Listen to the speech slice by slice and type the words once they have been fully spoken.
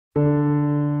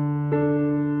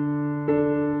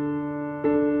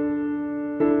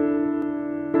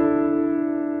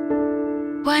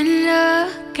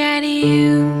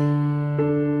you.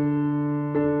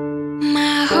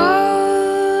 My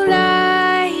whole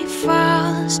life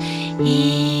falls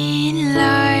in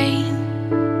line.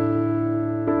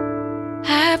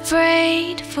 I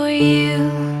prayed for you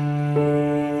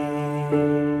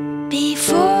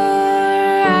before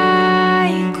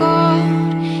I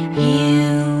called you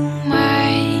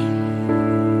mine.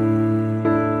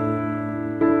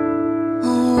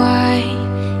 Oh, I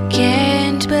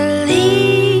can't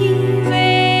believe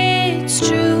it's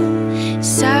true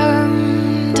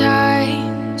sometimes.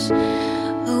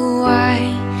 Oh, I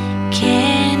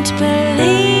can't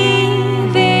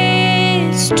believe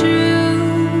it's true.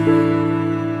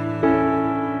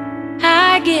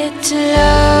 I get to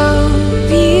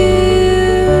love you.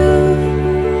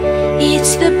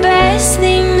 It's the best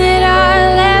thing that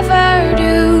I'll ever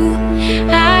do.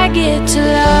 I get to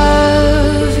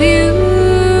love you.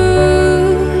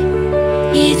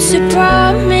 It's a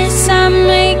promise I'm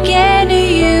making to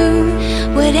you.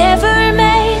 Whatever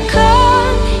may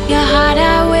come, your heart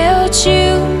I will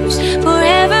choose.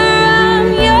 Forever I'm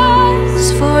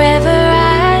yours, forever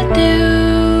I do.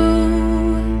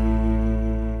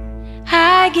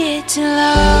 I get to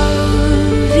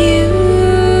love you.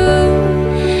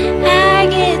 I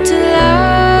get to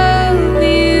love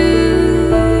you.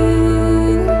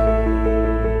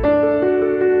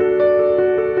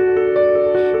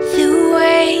 The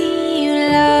way you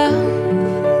love,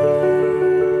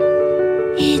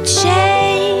 it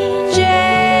changes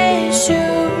who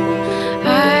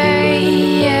I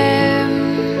am.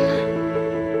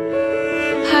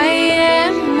 I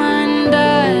am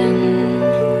undone.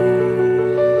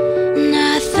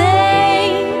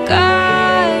 Nothing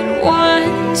God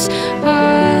wants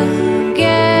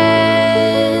again.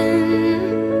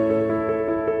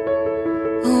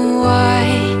 Oh, I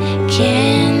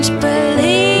can't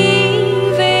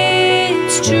believe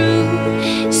it's true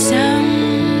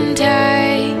sometimes.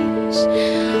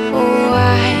 Oh,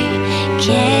 I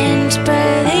can't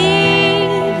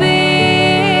believe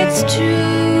it's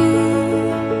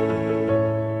true.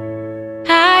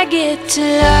 I get to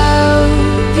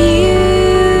love you.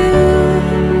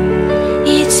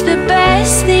 It's the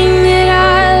best thing that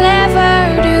I'll ever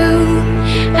do.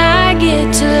 I get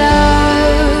to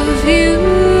love you.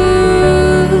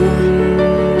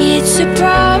 It's a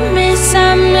promise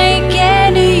I'm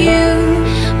making to you.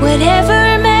 Whatever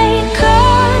may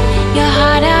come, your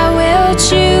heart I will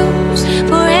choose.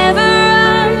 Forever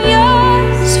I'm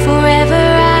yours, forever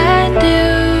I do.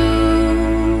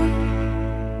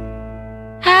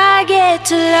 I get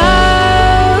to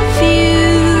love you.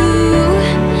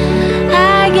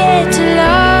 I get to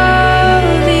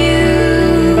love you.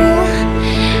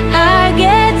 I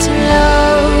get to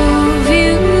love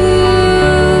you.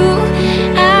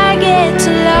 I get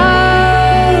to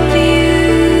love you.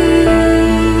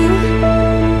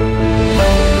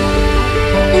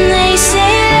 And they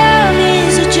say love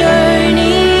is a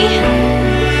journey,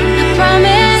 a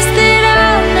promise that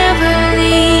I'll never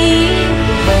leave.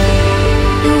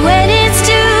 And when it's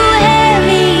too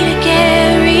heavy to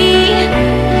carry,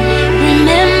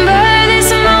 remember this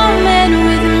moment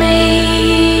with me.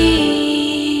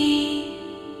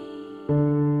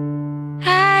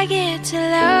 I get to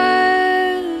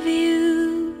love you.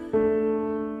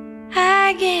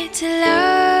 I get to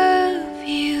love